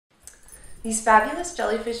These fabulous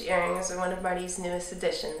jellyfish earrings are one of Marty's newest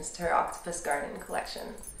additions to her Octopus Garden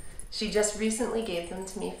collection. She just recently gave them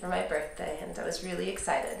to me for my birthday, and I was really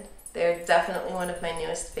excited. They're definitely one of my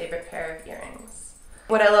newest favorite pair of earrings.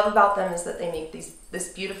 What I love about them is that they make this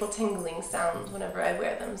beautiful tingling sound whenever I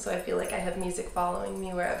wear them, so I feel like I have music following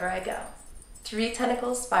me wherever I go. 3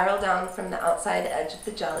 tentacles spiral down from the outside edge of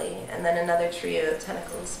the jelly, and then another trio of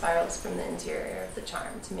tentacles spirals from the interior of the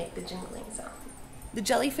charm to make the jingling sound. The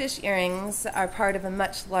jellyfish earrings are part of a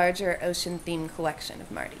much larger ocean-themed collection of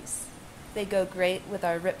Marty's. They go great with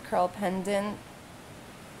our Rip Curl pendant,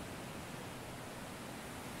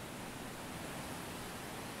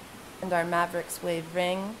 and our Mavericks Wave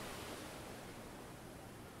ring.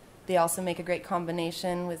 They also make a great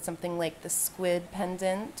combination with something like the squid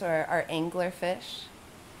pendant or our anglerfish.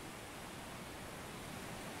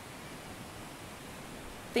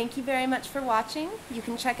 Thank you very much for watching. You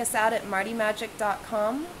can check us out at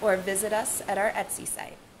martymagic.com or visit us at our Etsy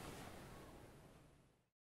site.